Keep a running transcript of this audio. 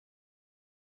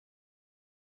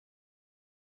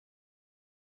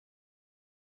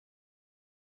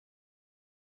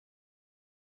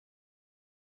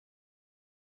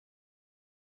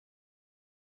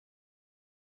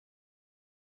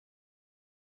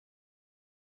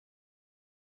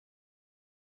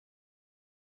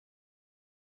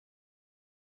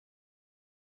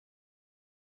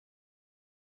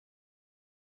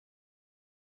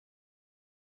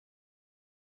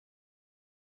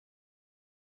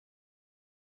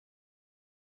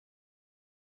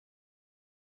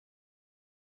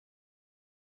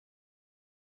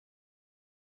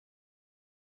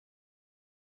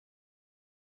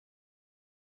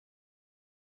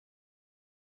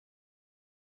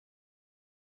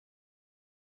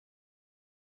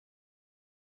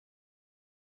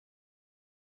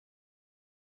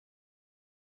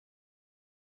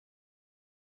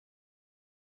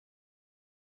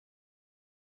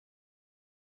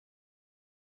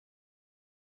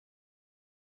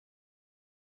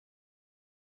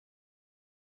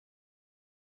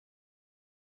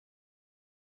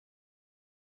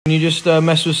Can you just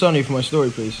mess with Sonny for my story,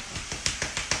 please?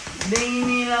 Leave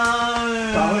me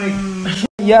alone.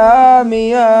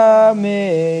 Yummy,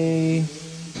 yummy.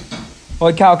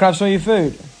 Oi, Cal, can I have some of your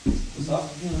food? What's up?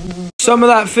 Some of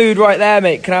that food right there,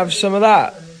 mate. Can I have some of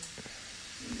that?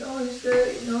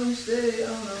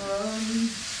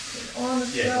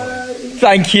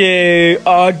 Thank you.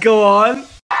 Oh, go on. And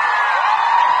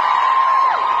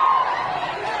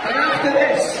after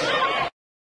this.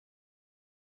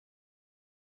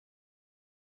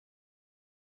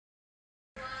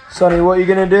 Sonny, what are you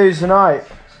going to do tonight?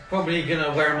 Probably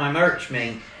gonna wear my merch,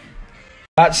 mate.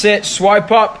 That's it.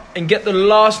 Swipe up and get the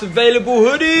last available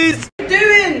hoodies. What are you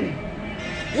doing?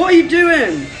 What are you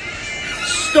doing?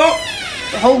 Stop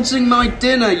holding my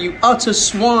dinner, you utter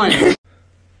swine.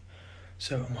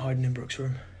 So I'm hiding in Brooke's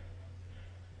room.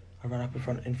 I ran up in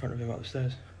front of him up the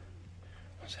stairs.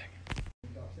 1 sec.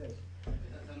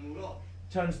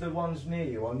 Turns the ones near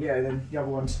you on, yeah, then the other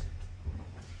ones.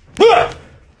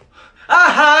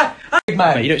 Aha! Big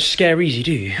man. Mate, you don't scare easy,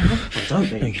 do you? I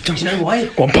don't, mate. No, you don't. Do you know why?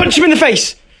 Go on, punch him in the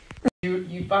face!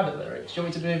 You bad at lyrics. Do you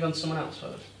want me to move on to someone else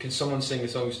first? Can someone sing the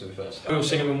songs to me first? We'll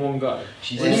sing them in one go.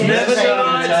 It's never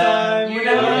summertime. You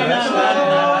know that's not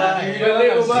enough. You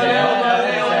little boy,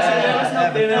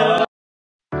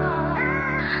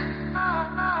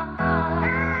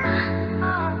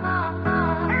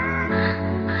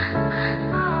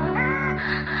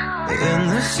 in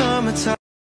the summertime.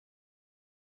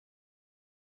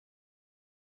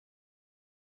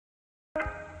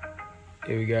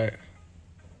 Here we go.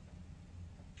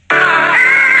 Stream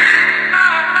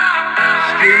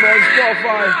on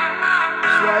Spotify.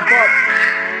 Swipe up.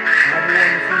 Have a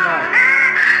wonderful night.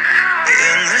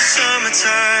 In the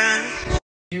summertime.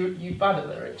 You bad at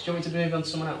lyrics. Do you want me to move on to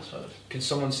someone else first? Can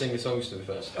someone sing the songs to me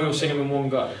first? We'll sing them in one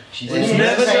go. It's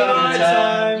never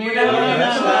summertime. You know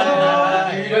that's not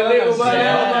enough. You little boy,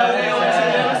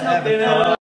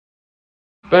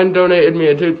 Ben donated me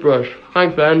a toothbrush.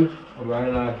 Thanks, Ben. I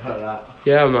don't know about that.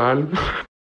 Yeah, man.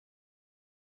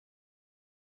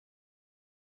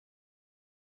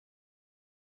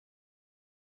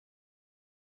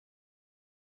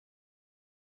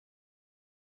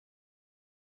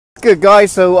 Good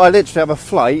guys, so I literally have a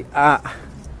flight at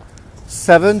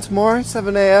 7 tomorrow,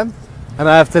 7 AM, and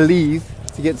I have to leave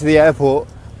to get to the airport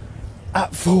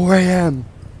at 4 AM.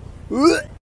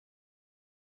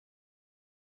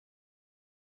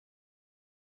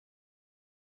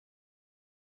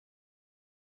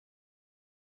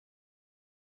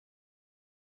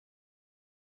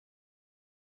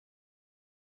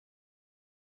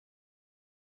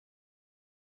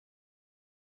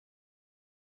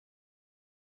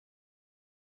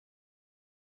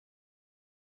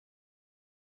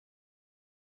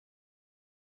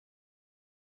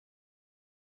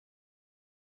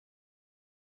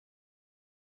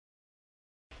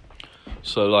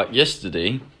 So like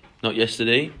yesterday, not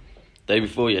yesterday, day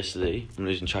before yesterday, I'm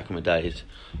losing track of my days.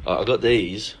 I got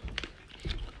these,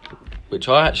 which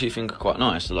I actually think are quite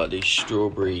nice. They're like these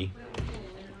strawberry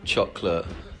chocolate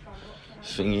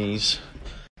thingies.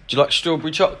 Do you like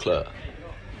strawberry chocolate?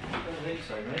 I don't think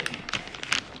so, mate.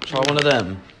 Try one of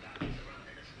them.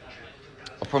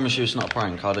 I promise you it's not a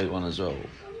prank, I'll do one as well.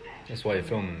 That's why you're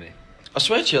filming me. I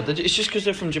swear to you, it's just because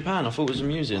they're from Japan. I thought it was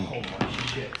amusing. Oh my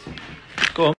shit.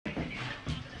 Go on.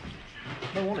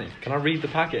 I don't want it. Can I read the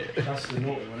packet? That's the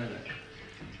naughty one, isn't it?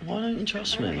 Why don't you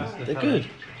trust me? They're good.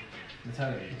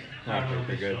 Maternity. No,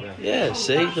 they're good, yeah. Yeah,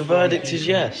 see? The verdict is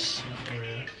yes.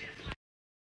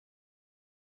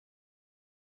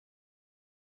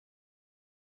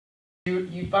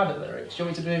 You bad at lyrics. Do you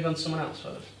want me to move on to someone else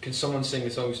first? Can someone sing the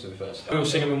songs to me first? We'll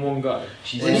sing them in one go.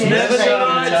 It's never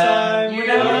summertime. You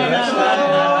know that's not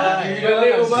enough. You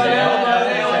little boy,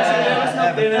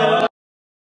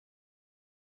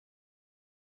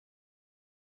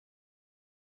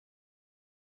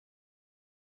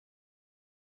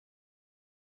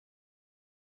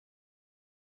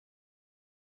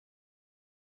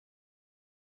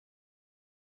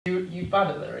 You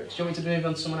bad at lyrics. Do you want me to move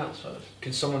on to someone else first?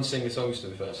 Can someone sing the songs to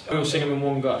me first? We'll sing them in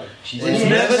one go. It's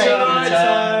never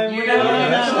summertime. You know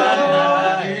that's not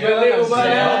enough. You little boy,